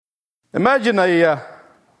Imagine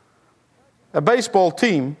a baseball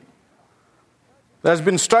team that's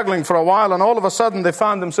been struggling for a while, and all of a sudden they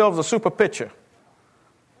found themselves a super pitcher.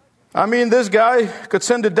 I mean, this guy could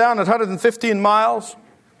send it down at 115 miles.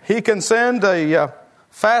 He can send a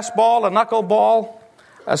fastball, a knuckleball,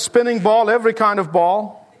 a spinning ball, every kind of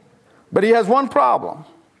ball. But he has one problem.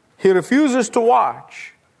 He refuses to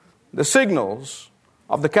watch the signals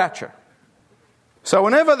of the catcher. So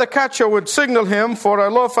whenever the catcher would signal him for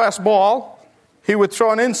a low fast ball, he would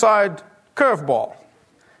throw an inside curveball.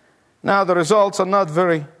 Now the results are not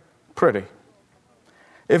very pretty.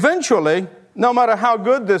 Eventually, no matter how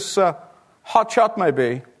good this hot shot may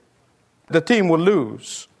be, the team will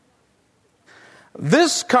lose.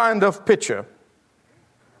 This kind of pitcher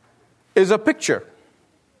is a picture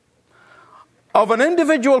of an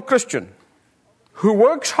individual Christian who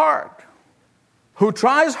works hard, who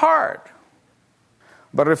tries hard,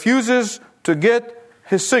 but refuses to get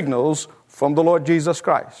his signals from the Lord Jesus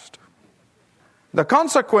Christ. The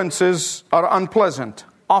consequences are unpleasant,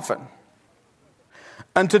 often.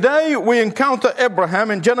 And today we encounter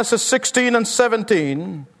Abraham in Genesis 16 and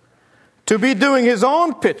 17 to be doing his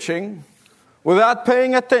own pitching without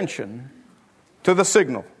paying attention to the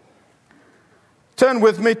signal. Turn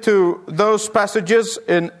with me to those passages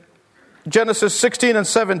in Genesis 16 and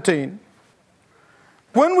 17.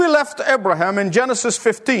 When we left Abraham in Genesis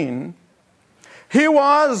 15, he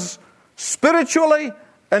was spiritually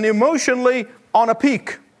and emotionally on a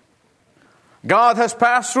peak. God has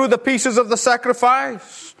passed through the pieces of the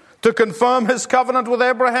sacrifice to confirm his covenant with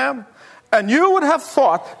Abraham. And you would have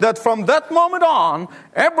thought that from that moment on,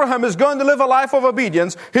 Abraham is going to live a life of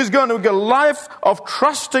obedience. He's going to live a life of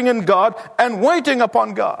trusting in God and waiting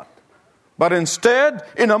upon God. But instead,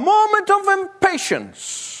 in a moment of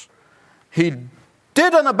impatience, he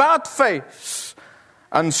did an about-face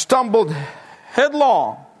and stumbled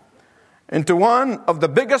headlong into one of the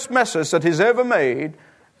biggest messes that he's ever made,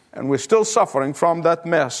 and we're still suffering from that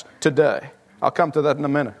mess today. I'll come to that in a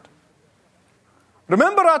minute.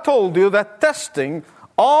 Remember I told you that testing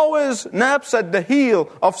always naps at the heel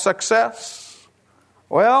of success?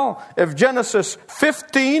 Well, if Genesis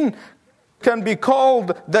 15 can be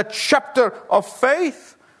called the chapter of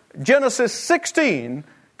faith, Genesis 16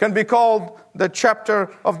 can be called the chapter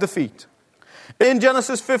of defeat. In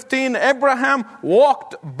Genesis 15, Abraham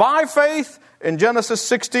walked by faith. In Genesis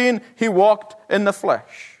 16, he walked in the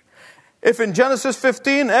flesh. If in Genesis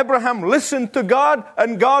 15, Abraham listened to God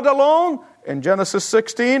and God alone, in Genesis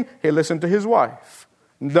 16, he listened to his wife.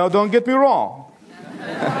 Now, don't get me wrong.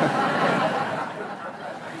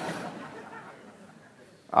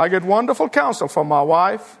 I get wonderful counsel from my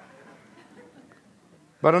wife.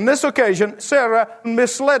 But on this occasion, Sarah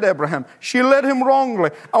misled Abraham. She led him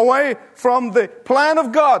wrongly, away from the plan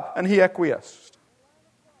of God, and he acquiesced.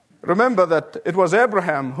 Remember that it was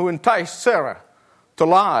Abraham who enticed Sarah to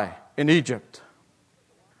lie in Egypt.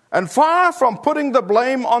 And far from putting the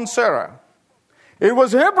blame on Sarah, it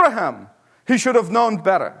was Abraham. He should have known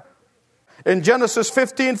better. In Genesis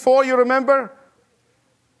 15:4, you remember,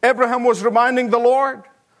 Abraham was reminding the Lord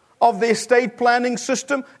of the estate planning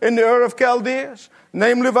system in the Ur of Chaldees,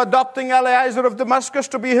 namely of adopting Eliezer of Damascus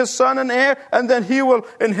to be his son and heir, and then he will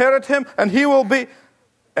inherit him, and he will be...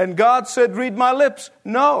 And God said, read my lips.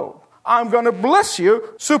 No, I'm going to bless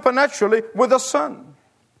you supernaturally with a son.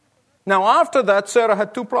 Now, after that, Sarah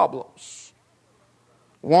had two problems.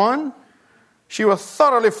 One, she was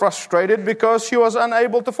thoroughly frustrated because she was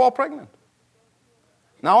unable to fall pregnant.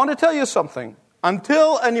 Now, I want to tell you something.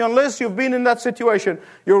 Until and unless you've been in that situation,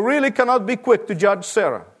 you really cannot be quick to judge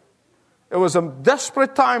Sarah. It was a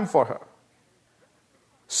desperate time for her.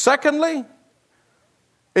 Secondly,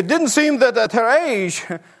 it didn't seem that at her age,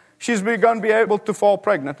 she's going to be able to fall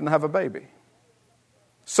pregnant and have a baby.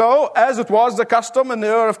 So, as it was the custom in the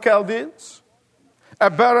Ur of Chaldees, a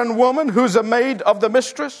barren woman who's a maid of the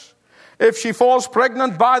mistress, if she falls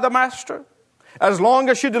pregnant by the master, as long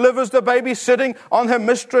as she delivers the baby sitting on her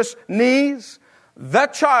mistress' knees,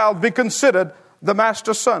 that child be considered the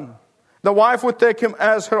master's son. The wife would take him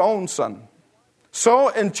as her own son. So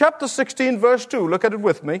in chapter 16, verse 2, look at it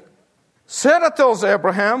with me. Sarah tells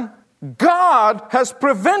Abraham, God has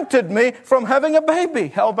prevented me from having a baby.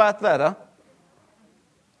 How about that, huh?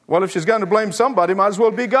 Well, if she's going to blame somebody, might as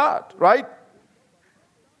well be God, right?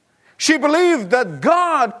 She believed that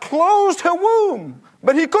God closed her womb,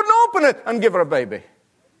 but he couldn't open it and give her a baby.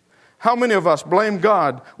 How many of us blame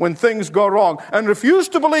God when things go wrong and refuse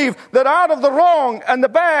to believe that out of the wrong and the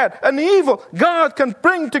bad and the evil, God can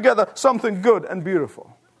bring together something good and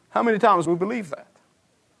beautiful? How many times we believe that?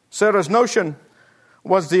 Sarah's notion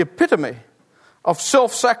was the epitome of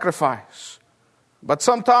self-sacrifice. But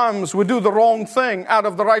sometimes we do the wrong thing out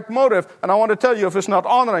of the right motive. And I want to tell you, if it's not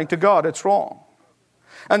honoring to God, it's wrong.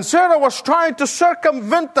 And Sarah was trying to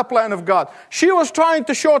circumvent the plan of God. She was trying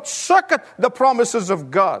to short circuit the promises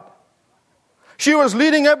of God. She was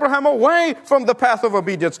leading Abraham away from the path of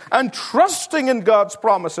obedience and trusting in God's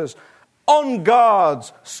promises on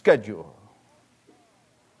God's schedule.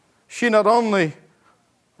 She not only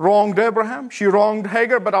wronged Abraham, she wronged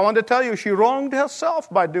Hagar, but I want to tell you, she wronged herself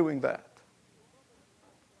by doing that.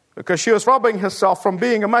 Because she was robbing herself from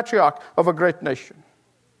being a matriarch of a great nation.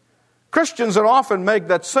 Christians are often make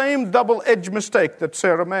that same double-edged mistake that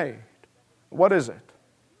Sarah made. What is it?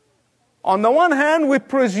 On the one hand, we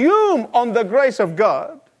presume on the grace of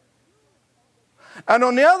God. And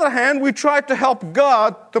on the other hand, we try to help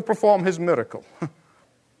God to perform His miracle.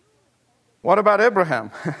 What about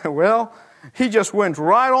Abraham? Well, he just went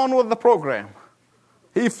right on with the program.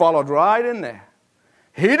 He followed right in there.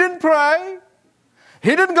 He didn't pray.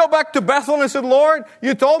 He didn't go back to Bethel and said, Lord,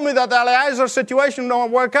 you told me that the Eliezer situation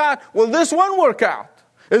don't work out. Will this one work out?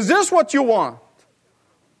 Is this what you want?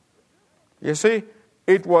 You see,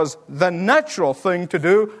 it was the natural thing to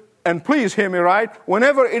do. And please hear me right.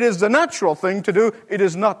 Whenever it is the natural thing to do, it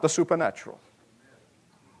is not the supernatural.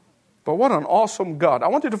 But what an awesome God. I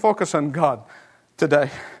want you to focus on God today.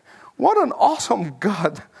 What an awesome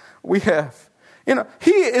God we have. You know,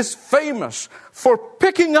 He is famous for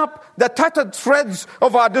picking up the tattered threads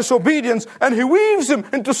of our disobedience and He weaves them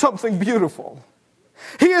into something beautiful.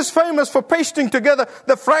 He is famous for pasting together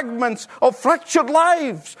the fragments of fractured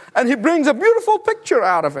lives and He brings a beautiful picture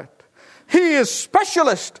out of it. He is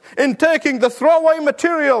specialist in taking the throwaway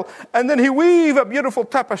material and then He weave a beautiful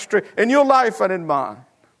tapestry in your life and in mine.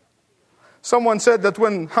 Someone said that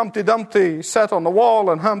when Humpty Dumpty sat on the wall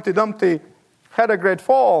and Humpty Dumpty had a great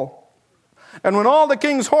fall, and when all the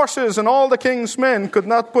king's horses and all the king's men could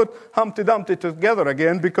not put Humpty Dumpty together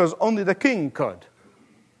again because only the king could.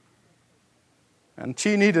 And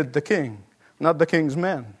she needed the king, not the king's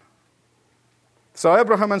men. So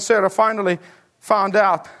Abraham and Sarah finally found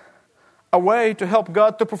out a way to help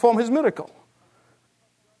God to perform His miracle.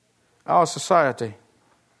 Our society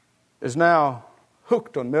is now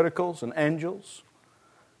hooked on miracles and angels.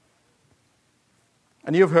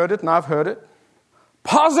 And you've heard it and I've heard it.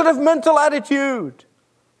 Positive mental attitude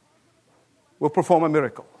will perform a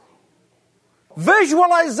miracle.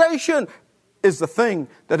 Visualization is the thing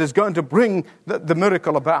that is going to bring the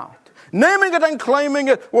miracle about. Naming it and claiming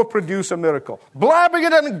it will produce a miracle. Blabbing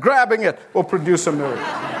it and grabbing it will produce a miracle.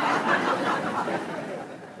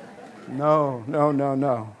 No.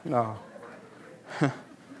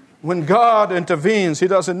 When God intervenes, He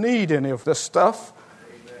doesn't need any of this stuff.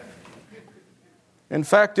 In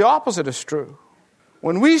fact, the opposite is true.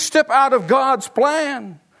 When we step out of God's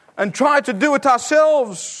plan and try to do it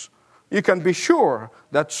ourselves, you can be sure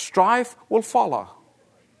that strife will follow.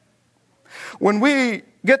 When we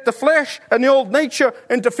get the flesh and the old nature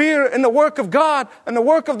interfere in the work of God and the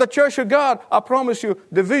work of the church of God, I promise you,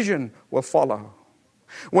 division will follow.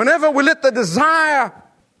 Whenever we let the desire,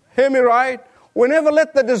 hear me right, whenever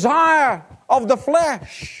let the desire of the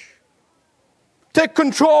flesh take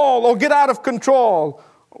control or get out of control,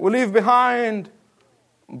 we leave behind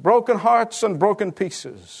broken hearts and broken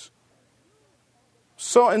pieces.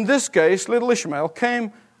 So in this case, little Ishmael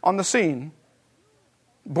came on the scene,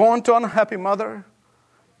 born to an unhappy mother,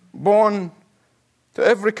 born to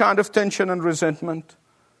every kind of tension and resentment.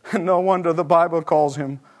 And no wonder the Bible calls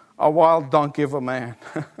him a wild donkey of a man.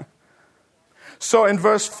 So in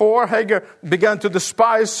verse 4, Hagar began to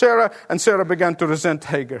despise Sarah, and Sarah began to resent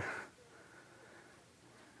Hagar.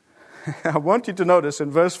 I want you to notice in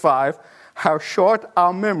verse 5 how short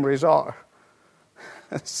our memories are.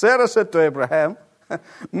 Sarah said to Abraham,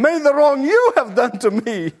 "May the wrong you have done to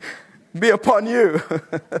me be upon you.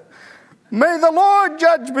 May the Lord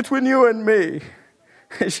judge between you and me."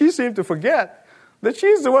 She seemed to forget that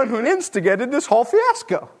she's the one who instigated this whole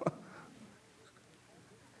fiasco.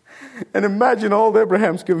 And imagine old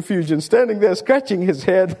Abraham's confusion, standing there scratching his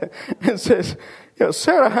head and says,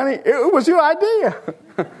 "Sarah, honey, it was your idea."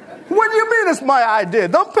 "What do you mean it's my idea?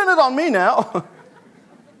 Don't pin it on me now."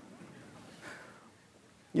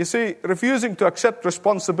 You see, refusing to accept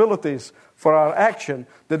responsibilities for our action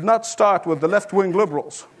did not start with the left-wing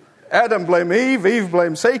liberals. Adam blamed Eve, Eve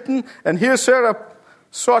blamed Satan, and here Sarah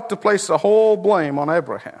sought to place the whole blame on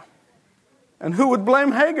Abraham. And who would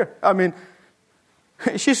blame Hagar? I mean,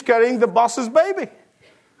 she's carrying the boss's baby.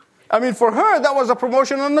 I mean, for her, that was a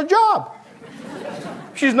promotion on the job.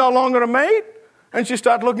 She's no longer a maid, and she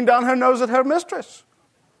started looking down her nose at her mistress.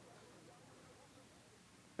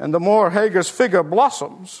 And the more Hagar's figure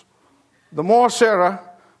blossoms, the more Sarah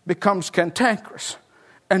becomes cantankerous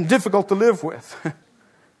and difficult to live with.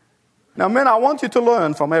 Now, men, I want you to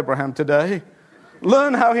learn from Abraham today.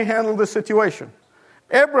 Learn how he handled this situation.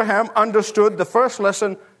 Abraham understood the first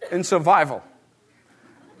lesson in survival,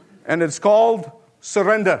 and it's called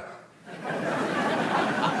surrender.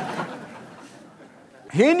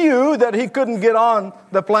 He knew that he couldn't get on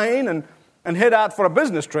the plane and head out for a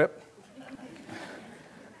business trip.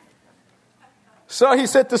 So he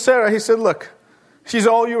said to Sarah, he said, look, she's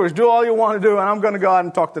all yours. Do all you want to do, and I'm going to go out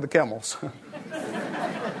and talk to the camels.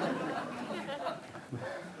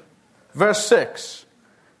 Verse 6.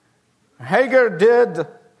 Hagar did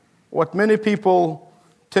what many people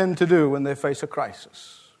tend to do when they face a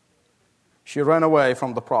crisis. She ran away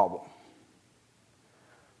from the problem.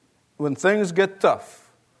 When things get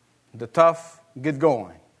tough, the tough get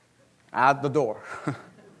going out the door.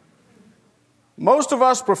 Most of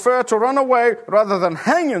us prefer to run away rather than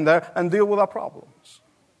hang in there and deal with our problems.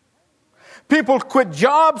 People quit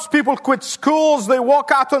jobs, people quit schools, they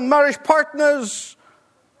walk out on marriage partners,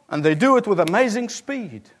 and they do it with amazing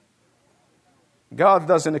speed. God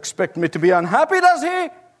doesn't expect me to be unhappy, does He?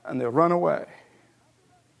 And they run away.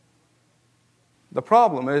 The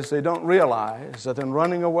problem is they don't realize that in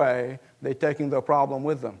running away, they're taking their problem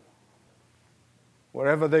with them.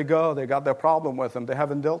 Wherever they go, they got their problem with them. They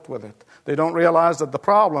haven't dealt with it. They don't realize that the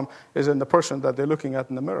problem is in the person that they're looking at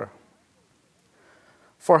in the mirror.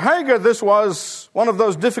 For Hagar, this was one of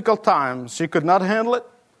those difficult times. She could not handle it,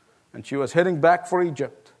 and she was heading back for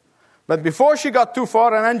Egypt. But before she got too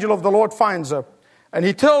far, an angel of the Lord finds her, and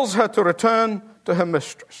he tells her to return to her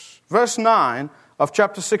mistress. Verse 9 of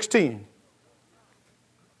chapter 16.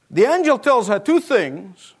 The angel tells her two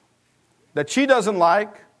things that she doesn't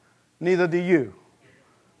like, neither do you,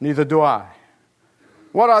 neither do I.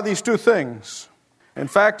 What are these two things? In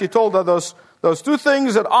fact, he told her those two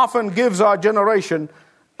things that often gives our generation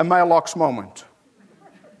a Maalox moment.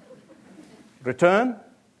 Return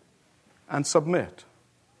and submit.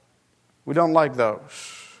 We don't like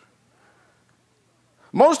those.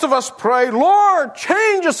 Most of us pray, Lord,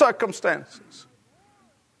 change the circumstances.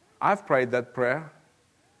 I've prayed that prayer,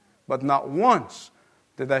 but not once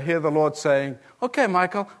did I hear the Lord saying, okay,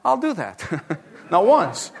 Michael, I'll do that. Not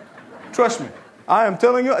once. Trust me. I am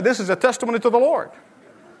telling you, this is a testimony to the Lord.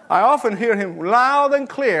 I often hear Him loud and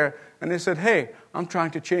clear, and He said, hey, I'm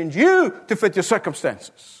trying to change you to fit your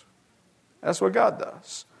circumstances. That's what God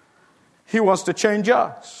does. He wants to change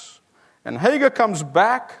us. And Hagar comes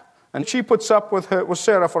back, and she puts up with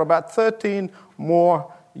Sarah for about 13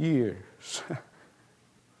 more years.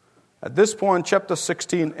 At this point, chapter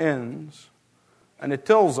 16 ends, and it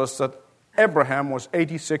tells us that Abraham was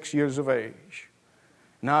 86 years of age.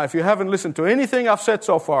 Now, if you haven't listened to anything I've said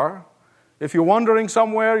so far, if you're wondering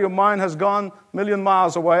somewhere, your mind has gone a million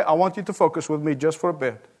miles away, I want you to focus with me just for a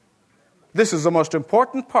bit. This is the most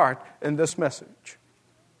important part in this message.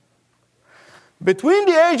 Between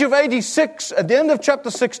the age of 86 at the end of chapter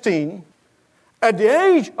 16, at the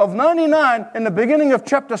age of 99 in the beginning of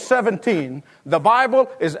chapter 17, the Bible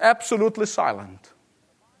is absolutely silent.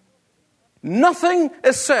 Nothing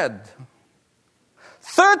is said.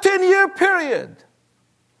 13-year period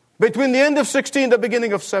between the end of 16 and the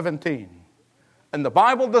beginning of 17. And the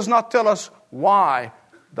Bible does not tell us why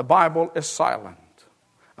the Bible is silent.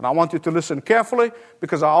 And I want you to listen carefully,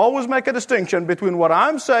 because I always make a distinction between what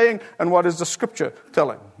I'm saying and what is the Scripture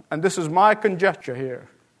telling. And this is my conjecture here.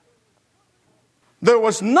 There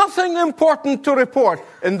was nothing important to report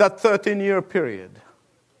in that 13-year period.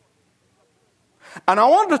 And I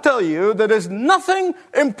want to tell you that there's nothing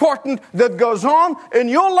important that goes on in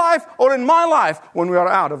your life or in my life when we are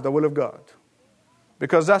out of the will of God.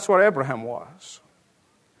 Because that's where Abraham was.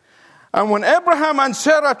 And when Abraham and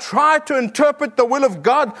Sarah tried to interpret the will of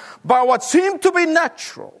God by what seemed to be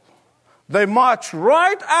natural, they marched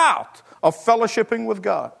right out of fellowshipping with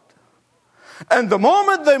God. And the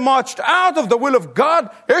moment they marched out of the will of God,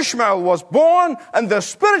 Ishmael was born, and their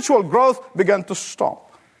spiritual growth began to stop.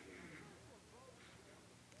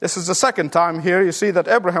 This is the second time here you see that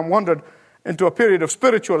Abraham wandered into a period of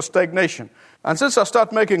spiritual stagnation. And since I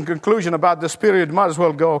start making a conclusion about this period, might as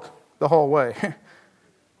well go the whole way.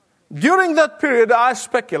 During that period, I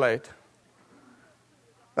speculate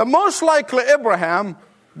that most likely Abraham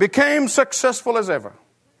became successful as ever.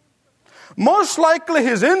 Most likely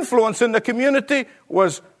his influence in the community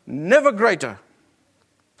was never greater.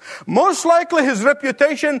 Most likely his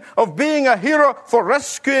reputation of being a hero for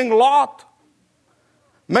rescuing Lot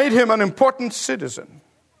made him an important citizen.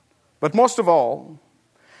 But most of all,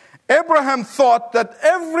 Abraham thought that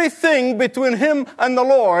everything between him and the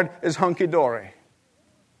Lord is hunky-dory.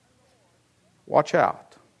 Watch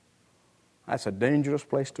out. That's a dangerous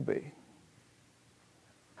place to be.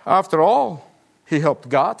 After all, he helped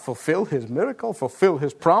God fulfill his miracle, fulfill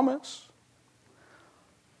his promise.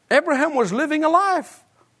 Abraham was living a life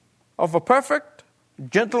of a perfect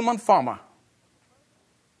gentleman farmer.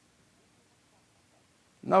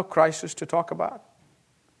 No crisis to talk about.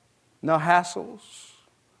 No hassles.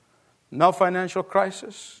 No financial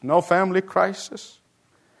crisis. No family crisis.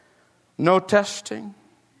 No testing.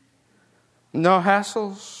 No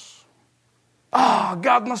hassles.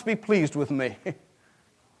 God must be pleased with me.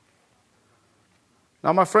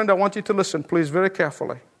 Now, my friend, I want you to listen, please, very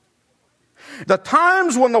carefully. The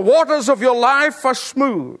times when the waters of your life are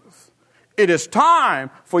smooth, it is time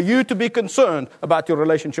for you to be concerned about your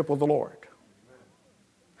relationship with the Lord.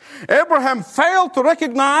 Abraham failed to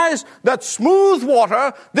recognize that smooth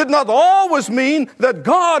water did not always mean that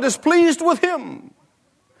God is pleased with him.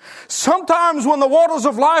 Sometimes when the waters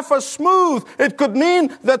of life are smooth, it could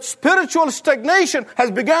mean that spiritual stagnation has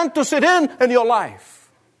begun to set in your life.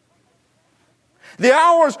 The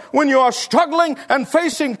hours when you are struggling and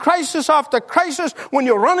facing crisis after crisis, when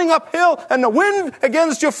you're running uphill and the wind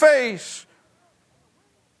against your face.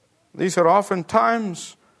 These are often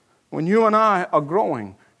times when you and I are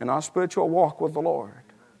growing in our spiritual walk with the Lord.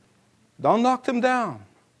 Don't knock them down.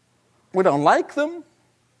 We don't like them,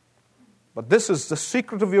 but this is the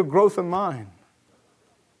secret of your growth in mind.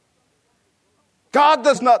 God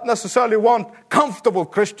does not necessarily want comfortable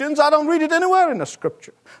Christians. I don't read it anywhere in the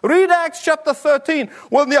Scripture. Read Acts chapter 13.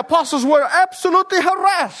 When the apostles were absolutely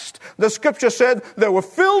harassed, the Scripture said they were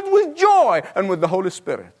filled with joy and with the Holy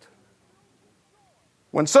Spirit.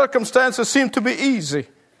 When circumstances seem to be easy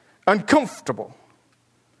and comfortable,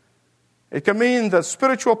 it can mean that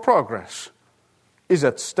spiritual progress is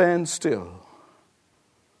at standstill.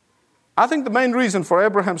 I think the main reason for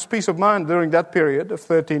Abraham's peace of mind during that period of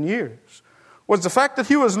 13 years was the fact that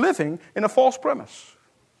he was living in a false premise.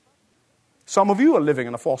 Some of you are living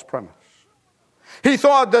in a false premise. He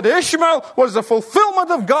thought that Ishmael was the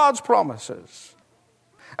fulfillment of God's promises.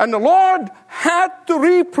 And the Lord had to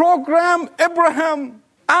reprogram Abraham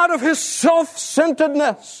out of his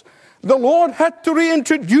self-centeredness. The Lord had to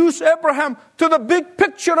reintroduce Abraham to the big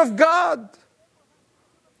picture of God.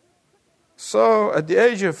 So at the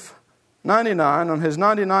age of 99, on his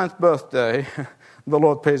 99th birthday, the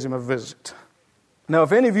Lord pays him a visit. Now,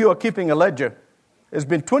 if any of you are keeping a ledger, it's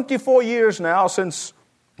been 24 years now since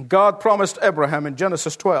God promised Abraham in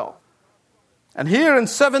Genesis 12. And here in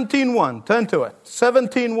 17:1, turn to it,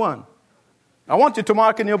 17:1. I want you to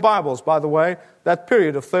mark in your Bibles, by the way, that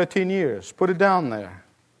period of 13 years. Put it down there.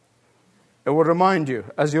 It will remind you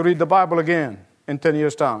as you read the Bible again in 10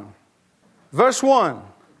 years' time. Verse 1.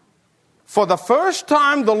 For the first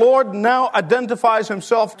time, the Lord now identifies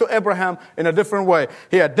himself to Abraham in a different way.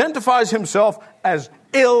 He identifies himself as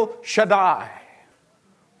El Shaddai.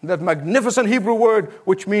 That magnificent Hebrew word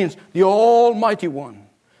which means the Almighty One,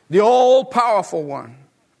 the All-Powerful One.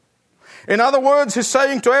 In other words, he's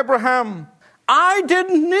saying to Abraham, I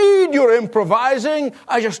didn't need your improvising,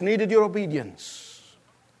 I just needed your obedience.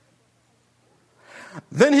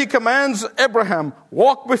 Then he commands Abraham,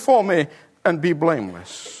 walk before me and be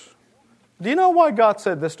blameless. Do you know why God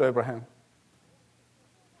said this to Abraham?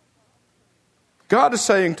 God is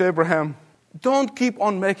saying to Abraham, don't keep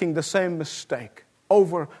on making the same mistake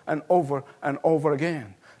over and over and over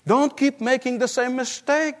again. Don't keep making the same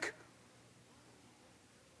mistake.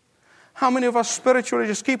 How many of us spiritually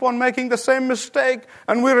just keep on making the same mistake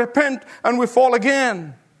and we repent and we fall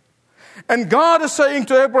again? And God is saying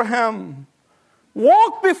to Abraham,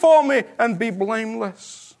 walk before me and be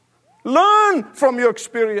blameless. Learn from your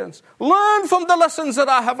experience. Learn from the lessons that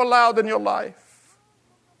I have allowed in your life.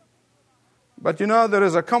 But you know, there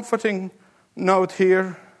is a comforting note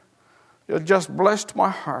here. It just blessed my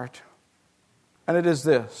heart. And it is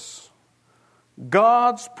this.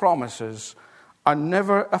 God's promises are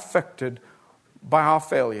never affected by our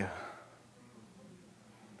failure.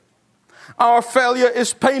 Our failure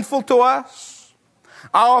is painful to us.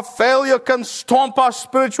 Our failure can stomp our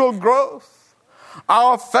spiritual growth.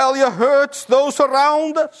 Our failure hurts those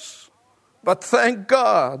around us. But thank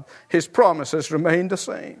God, his promises remain the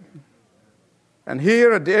same. And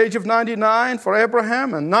here at the age of 99 for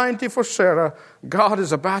Abraham and 90 for Sarah, God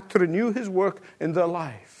is about to renew his work in their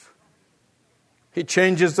life. He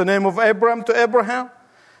changes the name of Abram to Abraham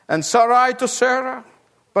and Sarai to Sarah.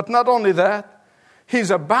 But not only that,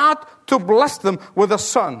 he's about to bless them with a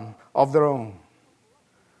son of their own.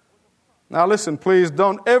 Now listen, please,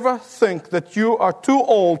 don't ever think that you are too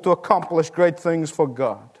old to accomplish great things for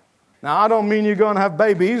God. Now, I don't mean you're going to have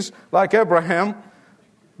babies like Abraham,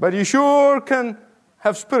 but you sure can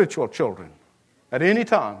have spiritual children. at any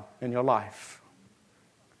time in your life.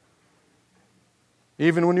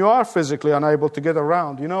 Even when you are physically unable to get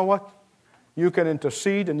around, you know what? You can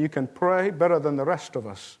intercede and you can pray better than the rest of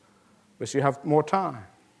us because you have more time.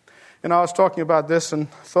 And I was talking about this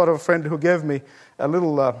and thought of a friend who gave me a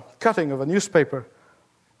little cutting of a newspaper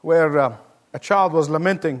where a child was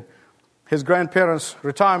lamenting his grandparents'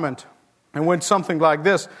 retirement and went something like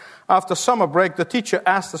this. After summer break, the teacher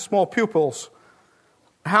asked the small pupils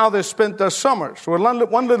how they spent their summers. Well,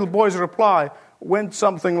 one little boy's reply went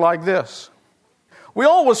something like this. We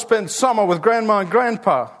always spent summer with Grandma and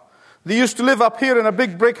Grandpa. They used to live up here in a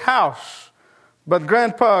big brick house, but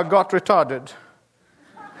Grandpa got retarded.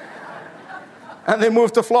 And they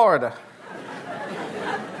moved to Florida.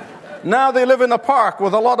 Now they live in a park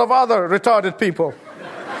with a lot of other retarded people.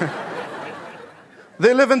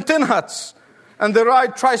 They live in tin huts, and they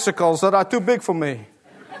ride tricycles that are too big for me.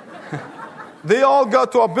 They all go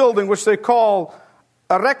to a building which they call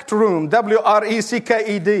a rec room,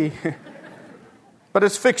 W-R-E-C-K-E-D. But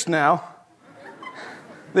it's fixed now.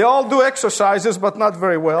 They all do exercises, but not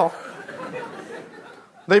very well.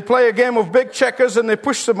 They play a game of big checkers, and they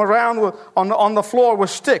push them around on the floor with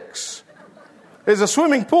sticks. There's a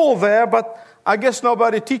swimming pool there, but I guess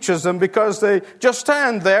nobody teaches them because they just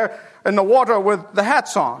stand there in the water with the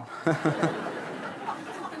hats on.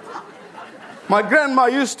 My grandma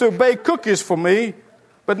used to bake cookies for me,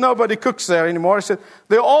 but nobody cooks there anymore. I said,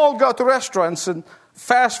 they all go to restaurants and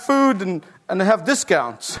fast food and they have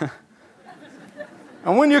discounts.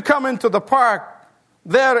 And when you come into the park,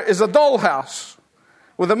 there is a dollhouse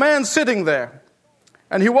with a man sitting there.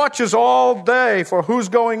 And he watches all day for who's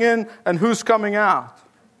going in and who's coming out.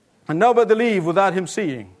 And nobody leaves without him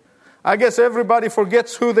seeing. I guess everybody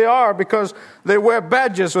forgets who they are because they wear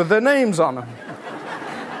badges with their names on them.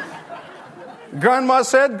 Grandma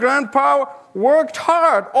said Grandpa worked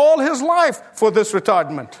hard all his life for this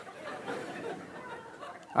retirement.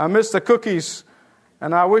 I miss the cookies,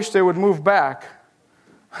 and I wish they would move back.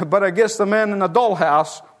 But I guess the man in the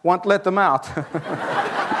dollhouse won't let them out.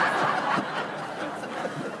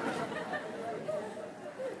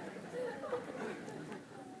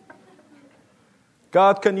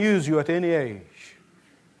 God can use you at any age.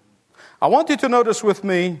 I want you to notice with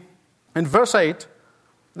me in verse 8,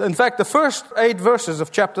 in fact, the first 8 verses of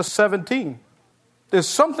chapter 17. There's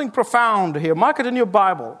something profound here. Mark it in your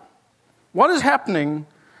Bible. What is happening?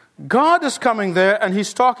 God is coming there and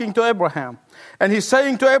He's talking to Abraham. And He's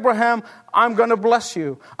saying to Abraham, I'm going to bless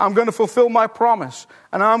you. I'm going to fulfill my promise.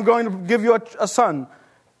 And I'm going to give you a son.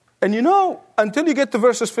 And you know, until you get to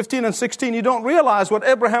verses 15 and 16, you don't realize what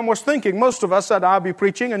Abraham was thinking. Most of us said, I'll be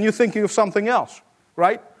preaching, and you're thinking of something else.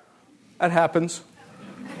 Right? That happens.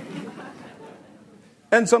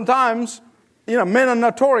 And sometimes, you know, men are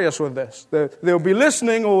notorious with this. They'll be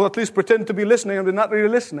listening, or at least pretend to be listening, and they're not really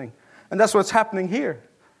listening. And that's what's happening here.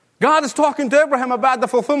 God is talking to Abraham about the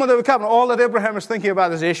fulfillment of the covenant. All that Abraham is thinking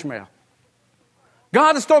about is Ishmael.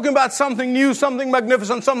 God is talking about something new, something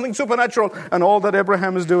magnificent, something supernatural. And all that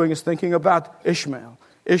Abraham is doing is thinking about Ishmael,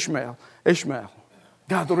 Ishmael, Ishmael.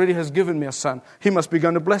 God already has given me a son. He must be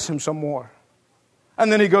going to bless him some more. And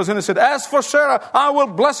then he goes in and said, as for Sarah, I will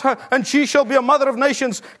bless her, and she shall be a mother of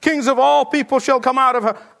nations. Kings of all people shall come out of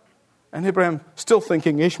her. And Abraham still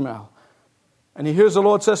thinking Ishmael. And he hears the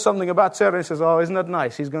Lord says something about Sarah. He says, oh, isn't that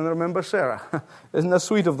nice? He's going to remember Sarah. Isn't that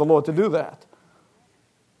sweet of the Lord to do that?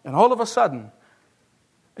 And all of a sudden,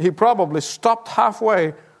 he probably stopped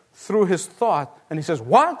halfway through his thought. And he says,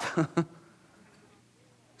 what?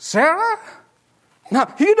 Sarah?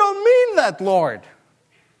 Now, you don't mean that, Lord.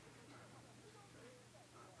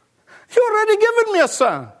 You already given me a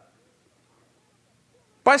son.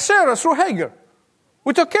 By Sarah through Hagar.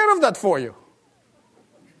 We took care of that for you.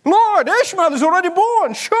 Lord, Ishmael is already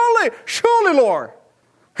born. Surely, Lord,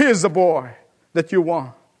 he is the boy that you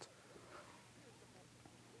want.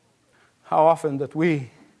 How often that we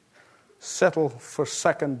settle for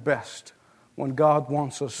second best when God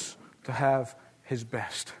wants us to have His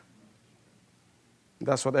best.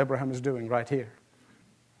 That's what Abraham is doing right here.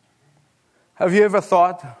 Have you ever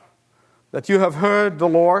thought that you have heard the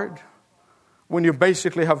Lord when you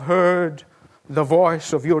basically have heard the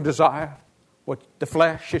voice of your desire? What the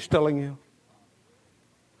flesh is telling you.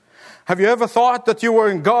 Have you ever thought that you were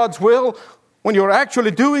in God's will when you're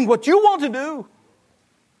actually doing what you want to do?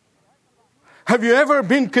 Have you ever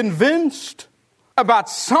been convinced about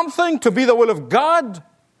something to be the will of God,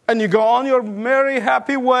 and you go on your merry,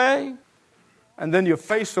 happy way, and then you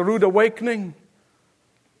face a rude awakening,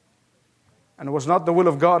 and it was not the will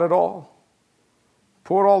of God at all?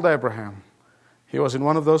 Poor old Abraham. He was in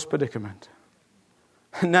one of those predicaments.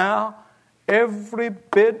 Now, every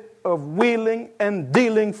bit of wheeling and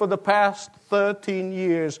dealing for the past 13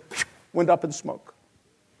 years went up in smoke.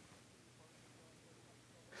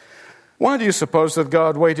 Why do you suppose that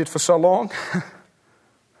God waited for so long?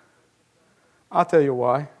 I'll tell you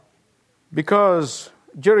why. Because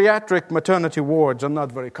geriatric maternity wards are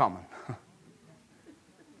not very common.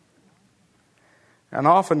 And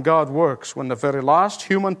often God works when the very last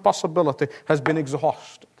human possibility has been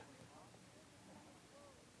exhausted.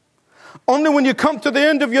 Only when you come to the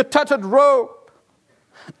end of your tattered rope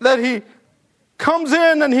that He comes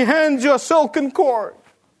in and He hands you a silken cord.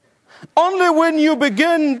 Only when you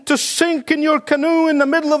begin to sink in your canoe in the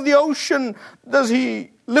middle of the ocean does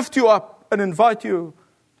He lift you up and invite you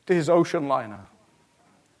to His ocean liner.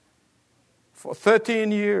 For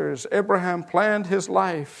 13 years, Abraham planned his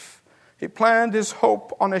life. He planned his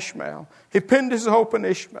hope on Ishmael. He pinned his hope on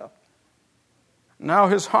Ishmael. Now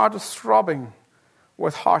his heart is throbbing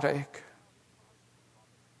with heartache.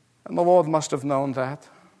 And the Lord must have known that.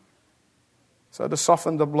 So to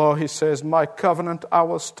soften the blow, He says, my covenant I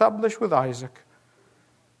will establish with Isaac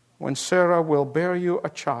when Sarah will bear you a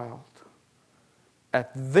child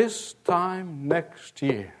at this time next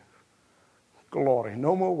year. Glory,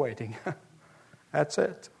 no more waiting. That's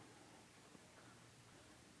it.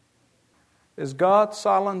 Is God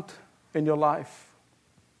silent in your life?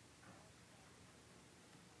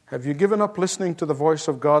 Have you given up listening to the voice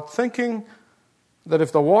of God, thinking that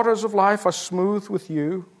if the waters of life are smooth with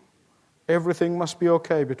you, everything must be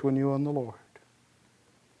okay between you and the Lord?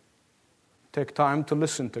 Take time to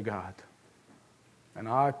listen to God. And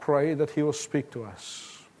I pray that He will speak to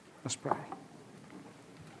us. Let's pray.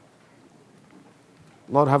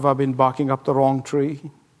 Lord, have I been barking up the wrong tree?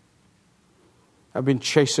 I've been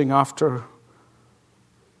chasing after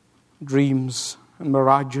dreams and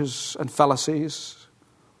mirages and fallacies.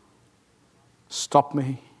 Stop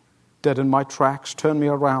me dead in my tracks. Turn me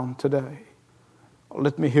around today.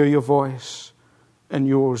 Let me hear your voice and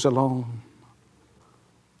yours alone.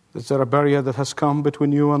 Is there a barrier that has come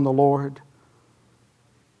between you and the Lord?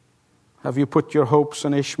 Have you put your hopes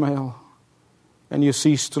in Ishmael and you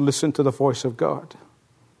cease to listen to the voice of God?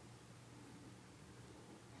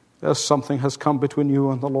 There's something has come between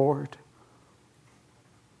you and the Lord.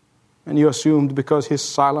 And you assumed because He's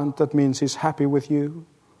silent, that means He's happy with you.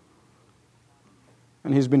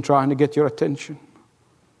 And He's been trying to get your attention.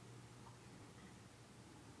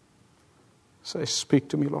 Say, speak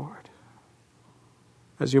to me, Lord.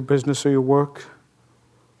 Has your business or your work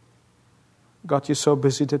got you so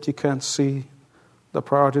busy that you can't see the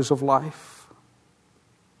priorities of life?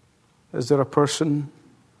 Is there a person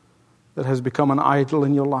that has become an idol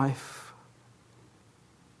in your life?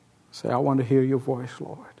 Say, I want to hear your voice,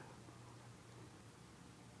 Lord.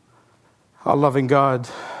 Our loving God,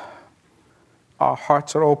 our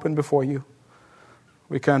hearts are open before you.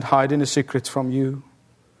 We can't hide any secrets from you.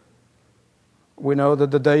 We know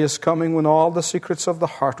that the day is coming when all the secrets of the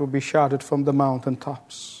heart will be shouted from the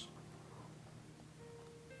mountaintops.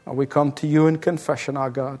 And we come to you in confession, our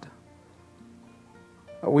God.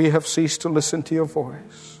 We have ceased to listen to your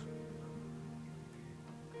voice.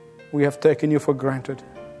 We have taken you for granted.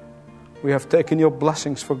 We have taken your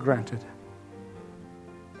blessings for granted.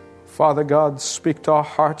 Father God, speak to our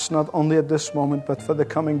hearts not only at this moment, but for the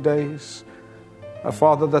coming days.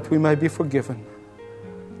 Father, that we may be forgiven,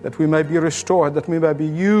 that we may be restored, that we may be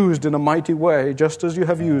used in a mighty way, just as you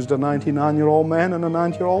have used a 99-year-old man and a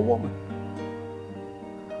 90-year-old woman.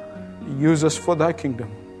 Use us for thy kingdom,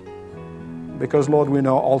 because, Lord, we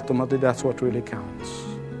know ultimately that's what really counts.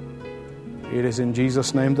 It is in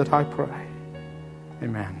Jesus' name that I pray.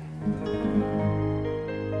 Amen.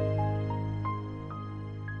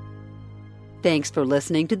 Thanks for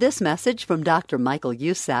listening to this message from Dr. Michael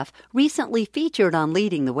Youssef, recently featured on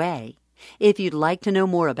Leading the Way. If you'd like to know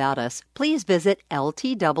more about us, please visit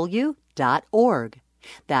ltw.org.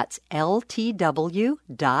 That's ltw.org.